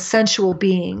ourselves as sensual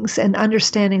beings and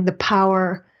understanding the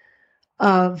power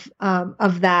of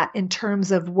that in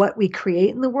terms of what we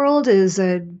create in the world is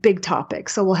a big topic.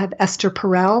 So we'll have Esther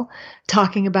Perel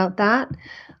talking about that.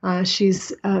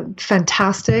 She's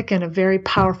fantastic and a very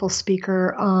powerful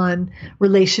speaker on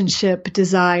relationship,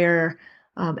 desire,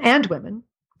 and women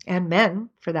and men,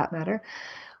 for that matter.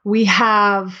 We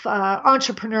have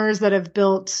entrepreneurs that have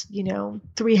built,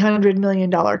 $300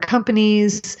 million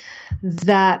companies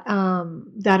that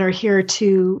are here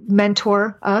to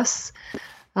mentor us.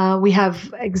 We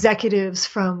have executives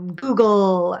from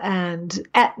Google and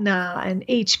Aetna and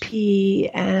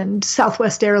HP and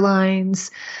Southwest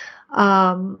Airlines,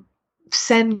 SendGrid,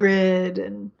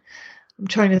 and I'm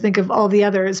trying to think of all the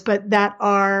others, but that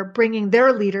are bringing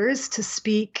their leaders to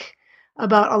speak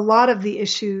about a lot of the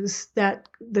issues that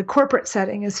the corporate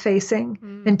setting is facing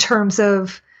in terms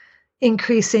of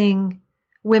increasing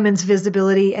women's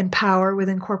visibility and power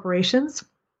within corporations,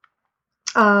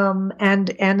 and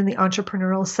in the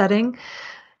entrepreneurial setting.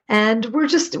 And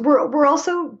we're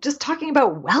also just talking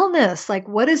about wellness. Like,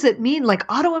 what does it mean? Like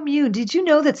autoimmune. Did you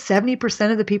know that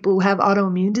 70% of the people who have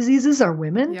autoimmune diseases are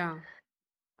women? Yeah.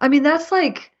 I mean, that's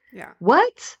like,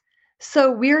 what?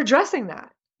 So we're addressing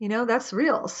that, that's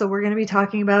real. So we're going to be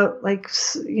talking about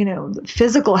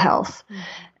physical health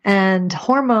and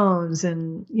hormones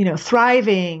and,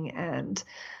 thriving and,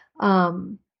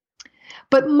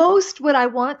 but most what I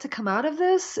want to come out of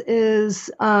this is,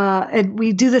 and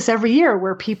we do this every year,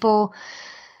 where people,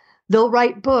 they'll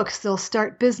write books, they'll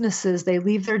start businesses, they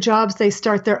leave their jobs, they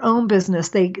start their own business,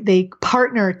 they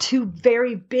partner. Two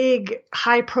very big,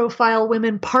 high-profile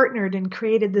women partnered and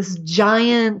created this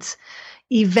giant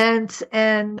event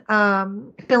and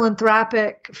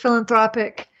philanthropic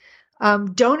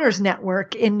donors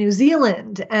network in New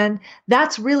Zealand. And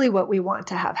that's really what we want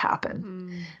to have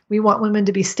happen. We want women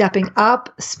to be stepping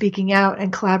up, speaking out,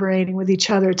 and collaborating with each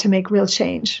other to make real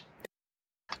change.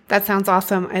 That sounds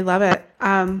awesome. I love it.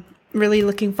 Really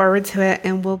looking forward to it.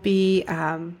 And we'll be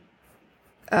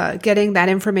getting that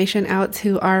information out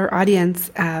to our audience,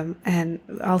 and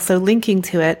also linking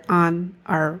to it on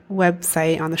our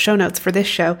website, on the show notes for this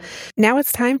show. Now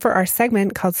it's time for our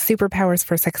segment called Superpowers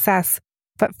for Success.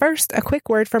 But first, a quick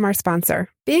word from our sponsor.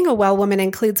 Being a well woman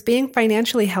includes being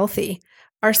financially healthy.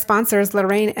 Our sponsors,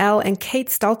 Lorraine L. and Kate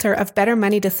Stalter of Better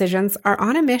Money Decisions, are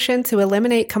on a mission to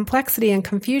eliminate complexity and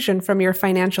confusion from your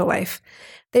financial life.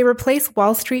 They replace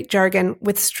Wall Street jargon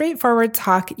with straightforward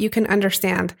talk you can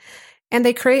understand, and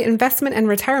they create investment and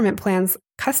retirement plans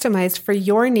customized for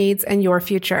your needs and your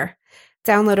future.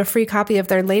 Download a free copy of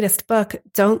their latest book,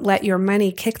 Don't Let Your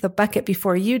Money Kick the Bucket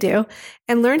Before You Do,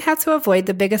 and learn how to avoid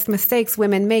the biggest mistakes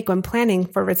women make when planning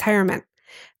for retirement.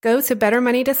 Go to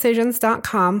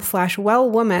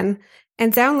bettermoneydecisions.com/wellwoman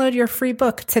and download your free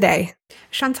book today.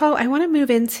 Chantal, I want to move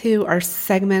into our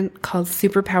segment called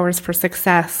Superpowers for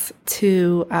Success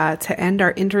to end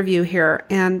our interview here.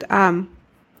 And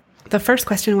the first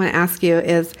question I want to ask you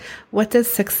is, what does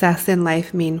success in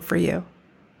life mean for you?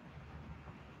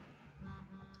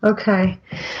 Okay.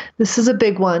 This is a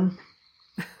big one.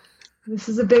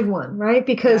 Right?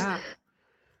 Because,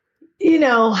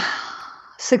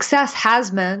 success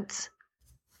has meant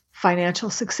financial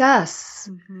success.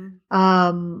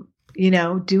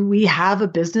 Do we have a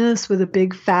business with a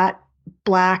big fat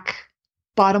black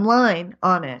bottom line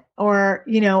on it? Or,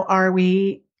 are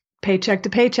we paycheck to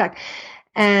paycheck?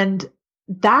 And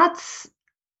that's,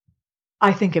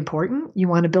 I think, important. You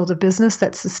want to build a business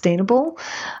that's sustainable.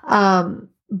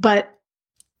 But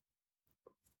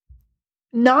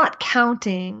not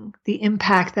counting the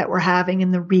impact that we're having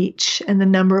and the reach and the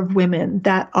number of women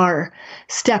that are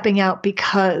stepping out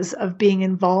because of being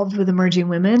involved with emerging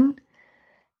women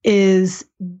is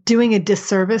doing a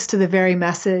disservice to the very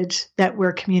message that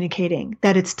we're communicating,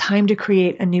 that it's time to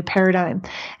create a new paradigm.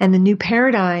 And the new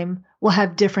paradigm will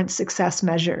have different success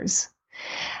measures.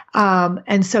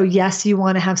 And so, yes, you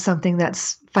want to have something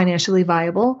that's financially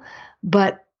viable,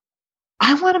 but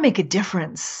I want to make a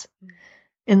difference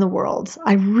in the world.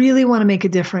 I really want to make a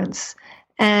difference.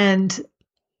 And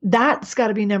that's got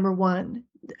to be number one.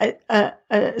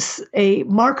 A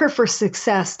marker for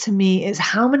success to me is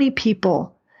how many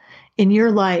people in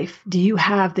your life do you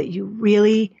have that you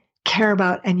really care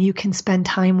about and you can spend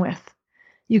time with?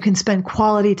 You can spend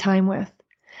quality time with.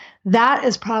 That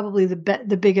is probably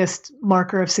the biggest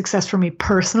marker of success for me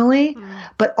personally,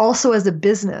 but also as a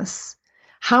business.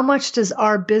 How much does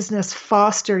our business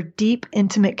foster deep,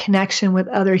 intimate connection with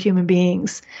other human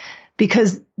beings?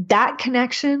 Because that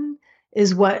connection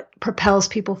is what propels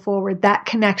people forward. That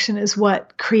connection is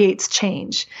what creates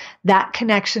change. That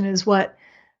connection is what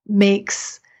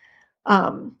makes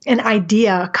an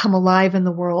idea come alive in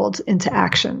the world into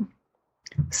action.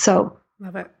 So,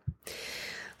 love it.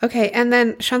 Okay. And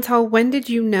then Chantal, when did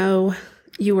you know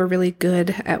you were really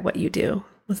good at what you do?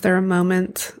 Was there a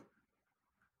moment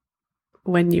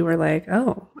when you were like,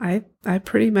 oh, I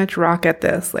pretty much rock at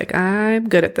this. Like, I'm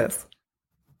good at this?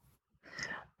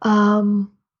 I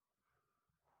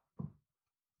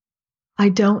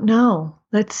don't know.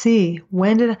 Let's see.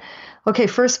 Okay,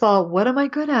 first of all, what am I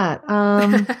good at?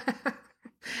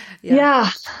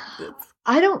 Yeah.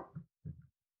 I don't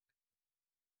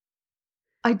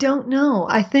know.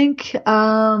 I think,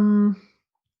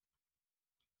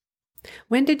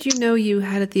 when did you know you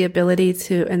had the ability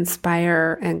to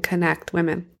inspire and connect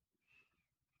women?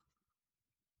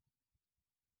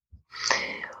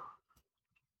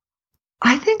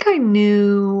 I think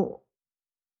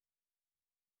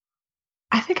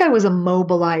I was a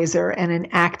mobilizer and an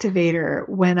activator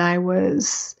when I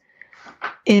was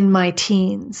in my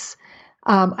teens.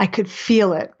 I could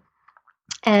feel it.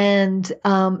 And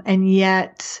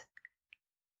yet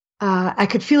I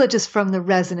could feel it just from the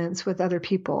resonance with other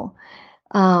people.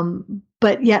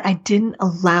 But yet I didn't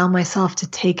allow myself to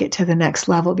take it to the next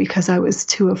level because I was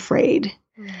too afraid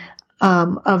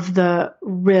of the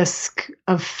risk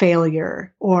of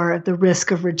failure or the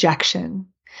risk of rejection.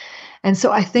 And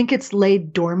so I think it's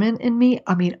laid dormant in me.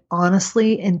 I mean,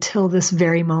 honestly, until this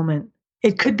very moment.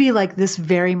 It could be like this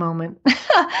very moment.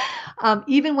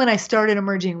 Even when I started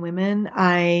Emerging Women,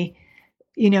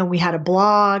 we had a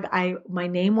blog. My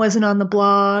name wasn't on the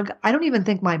blog. I don't even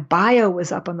think my bio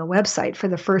was up on the website for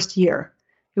the first year.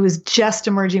 It was just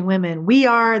Emerging Women. We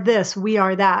are this, we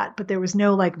are that, but there was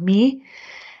no like me.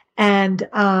 And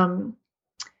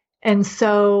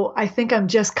so I think I'm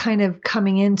just kind of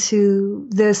coming into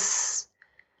this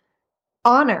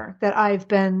honor that I've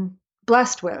been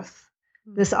blessed with,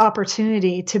 this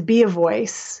opportunity to be a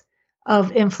voice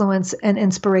of influence and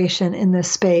inspiration in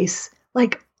this space.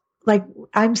 Like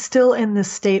I'm still in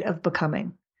this state of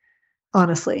becoming,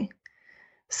 honestly.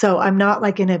 So I'm not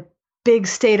like in a big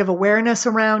state of awareness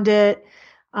around it.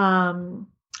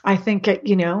 I think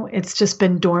it's just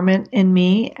been dormant in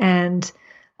me, and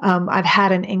I've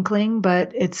had an inkling,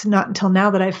 but it's not until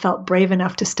now that I've felt brave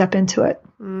enough to step into it.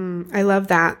 I love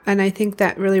that. And I think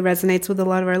that really resonates with a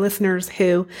lot of our listeners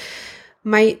who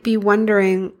might be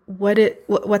wondering what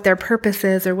their purpose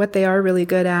is or what they are really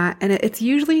good at. And it's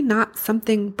usually not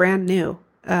something brand new.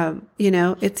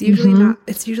 It's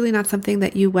usually not something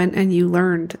that you went and you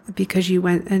learned because you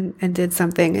went and did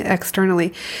something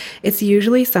externally. It's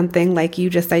usually something like you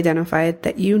just identified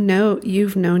that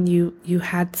you've known you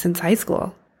had since high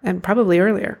school and probably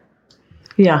earlier.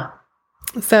 Yeah.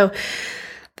 So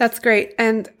that's great.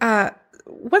 And,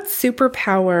 what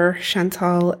superpower,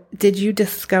 Chantal, did you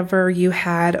discover you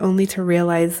had only to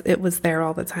realize it was there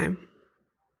all the time?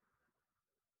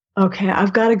 Okay,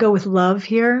 I've got to go with love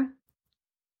here.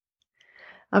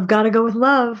 I've got to go with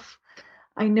love.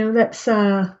 I know that's,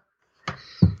 I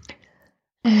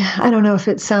don't know if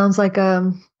it sounds like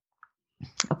a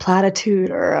platitude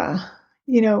or,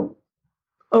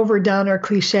 overdone or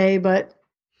cliche, but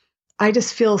I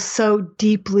just feel so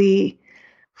deeply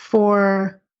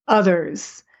for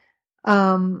others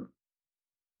Um,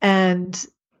 and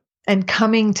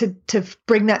coming to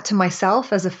bring that to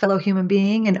myself as a fellow human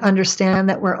being and understand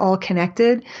that we're all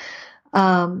connected.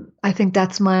 I think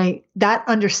that's that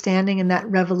understanding and that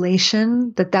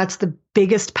revelation that's the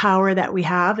biggest power that we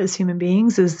have as human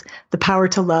beings, is the power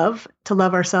to love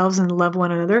ourselves and love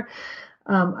one another.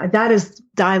 That's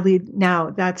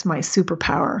my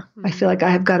superpower. Mm-hmm. I feel like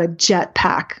I have got a jet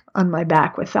pack on my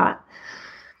back with that.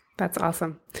 That's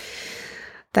awesome.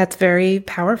 That's very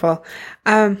powerful.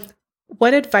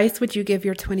 What advice would you give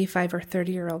your 25 or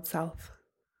 30-year-old self?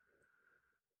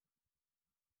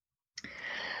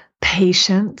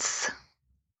 Patience,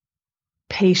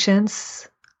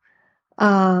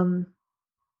 and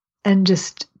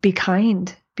just be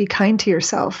kind to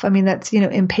yourself. I mean, that's,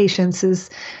 impatience is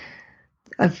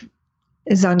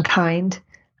unkind.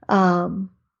 I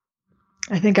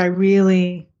think I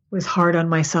really was hard on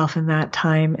myself in that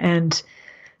time, and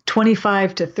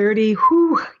 25 to 30,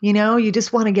 you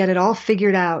just want to get it all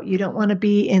figured out. You don't want to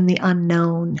be in the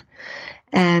unknown.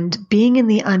 And being in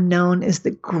the unknown is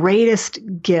the greatest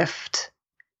gift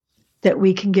that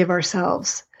we can give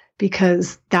ourselves,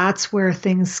 because that's where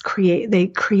things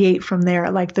create from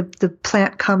there. Like the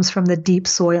plant comes from the deep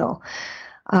soil.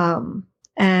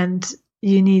 And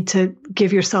you need to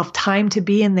give yourself time to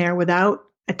be in there without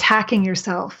attacking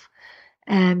yourself,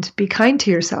 and be kind to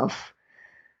yourself.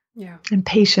 Yeah. And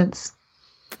patience.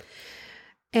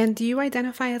 And do you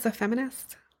identify as a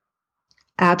feminist?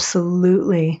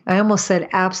 Absolutely. I almost said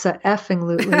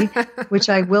abso-effing-lutely, which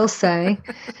I will say.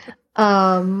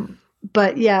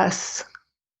 But yes.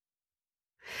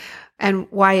 And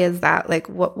why is that? Like,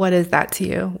 what is that to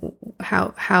you?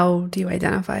 How do you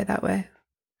identify that way?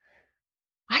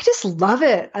 I just love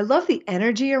it. I love the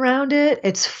energy around it.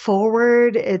 It's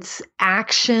forward, it's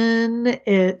action,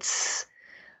 it's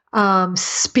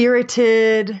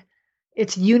spirited,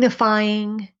 it's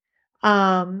unifying,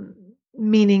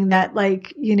 meaning that,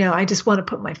 like, I just want to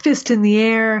put my fist in the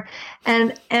air.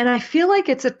 And I feel like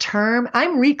it's a term,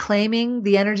 I'm reclaiming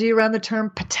the energy around the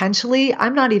term potentially.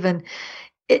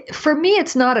 For me,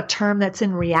 it's not a term that's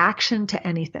in reaction to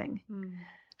anything.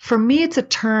 For me, it's a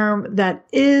term that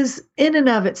is in and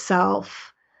of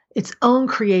itself its own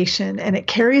creation, and it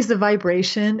carries the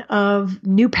vibration of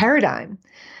new paradigm.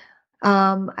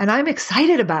 And I'm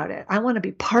excited about it. I want to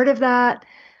be part of that.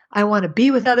 I want to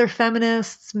be with other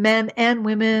feminists, men and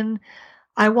women.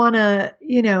 I want to,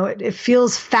 it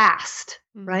feels fast,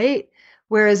 right?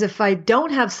 Whereas if I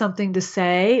don't have something to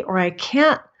say, or I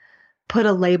can't put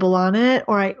a label on it,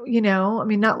 or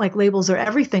not like labels are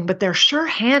everything, but they're sure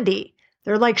handy.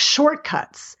 They're like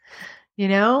shortcuts,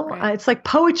 Right. It's like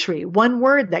poetry, one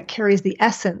word that carries the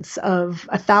essence of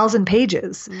 1,000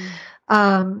 pages.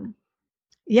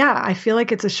 Yeah, I feel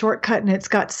like it's a shortcut, and it's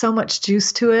got so much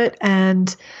juice to it.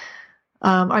 And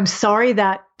I'm sorry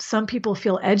that some people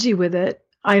feel edgy with it.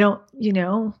 I don't,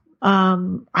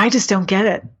 I just don't get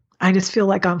it. I just feel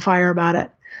like on fire about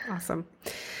it. Awesome.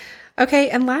 Okay.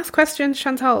 And last question,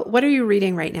 Chantal, what are you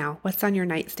reading right now? What's on your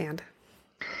nightstand?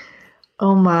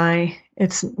 Oh my,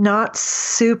 it's not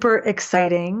super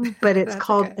exciting, but it's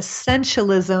called okay.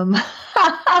 Essentialism.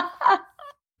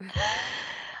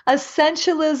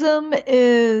 Essentialism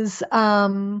is,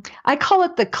 I call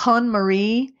it the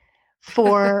KonMari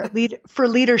for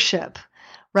leadership,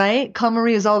 right?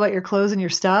 KonMari is all about your clothes and your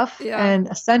stuff. Yeah. And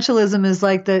essentialism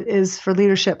is for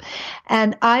leadership.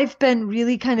 And I've been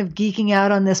really kind of geeking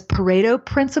out on this Pareto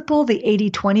principle, the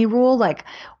 80-20 rule. Like,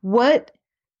 what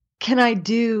can I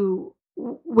do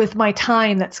with my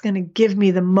time that's going to give me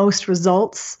the most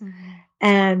results? Mm-hmm.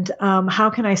 And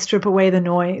how can I strip away the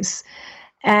noise?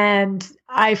 And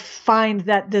I find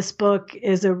that this book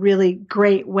is a really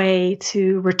great way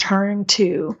to return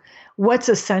to what's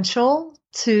essential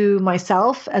to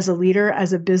myself as a leader,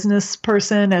 as a business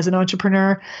person, as an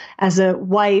entrepreneur, as a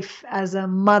wife, as a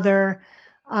mother,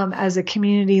 as a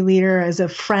community leader, as a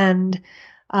friend.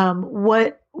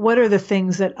 What are the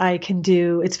things that I can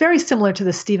do? It's very similar to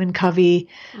the Stephen Covey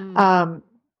model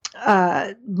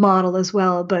as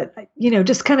well, but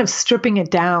just kind of stripping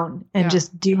it down and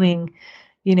just doing.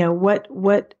 What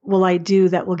will I do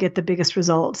that will get the biggest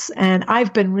results? And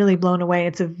I've been really blown away.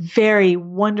 It's a very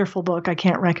wonderful book. I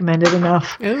can't recommend it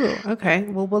enough. Oh, okay.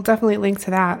 Well, we'll definitely link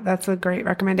to that. That's a great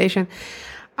recommendation.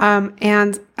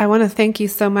 And I want to thank you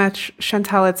so much,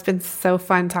 Chantal. It's been so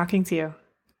fun talking to you.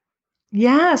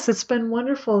 Yes, it's been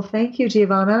wonderful. Thank you,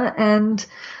 Giovanna. And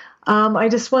I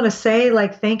just want to say,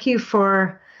 thank you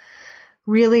for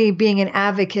really being an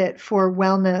advocate for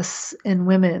wellness in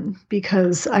women,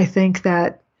 because I think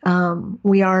that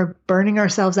we are burning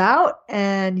ourselves out,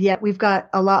 and yet we've got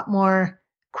a lot more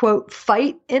quote,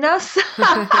 fight in us.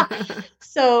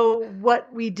 So what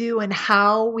we do and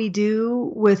how we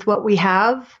do with what we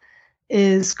have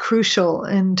is crucial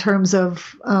in terms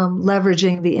of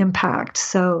leveraging the impact.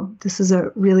 So this is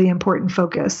a really important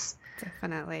focus.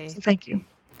 Definitely. So thank you.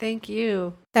 Thank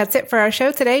you. That's it for our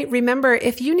show today. Remember,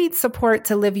 if you need support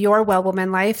to live your Well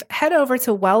Woman life, head over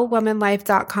to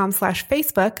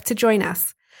wellwomanlife.com/Facebook to join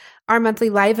us. Our monthly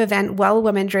live event, Well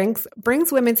Woman Drinks,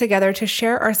 brings women together to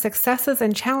share our successes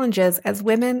and challenges as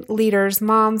women, leaders,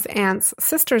 moms, aunts,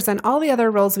 sisters, and all the other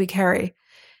roles we carry.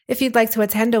 If you'd like to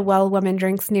attend a Well Woman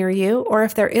Drinks near you, or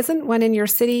if there isn't one in your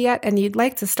city yet and you'd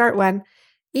like to start one,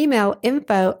 email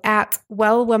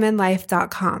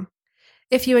info@wellwomanlife.com.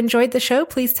 If you enjoyed the show,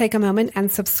 please take a moment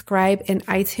and subscribe in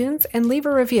iTunes and leave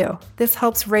a review. This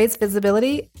helps raise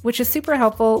visibility, which is super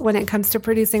helpful when it comes to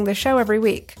producing the show every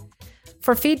week.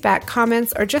 For feedback,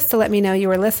 comments, or just to let me know you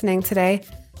were listening today,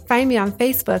 find me on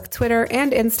Facebook, Twitter,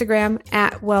 and Instagram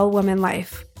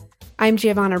 @WellWomanLife. I'm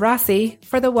Giovanna Rossi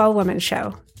for The Well Woman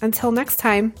Show. Until next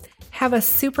time, have a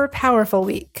super powerful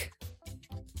week.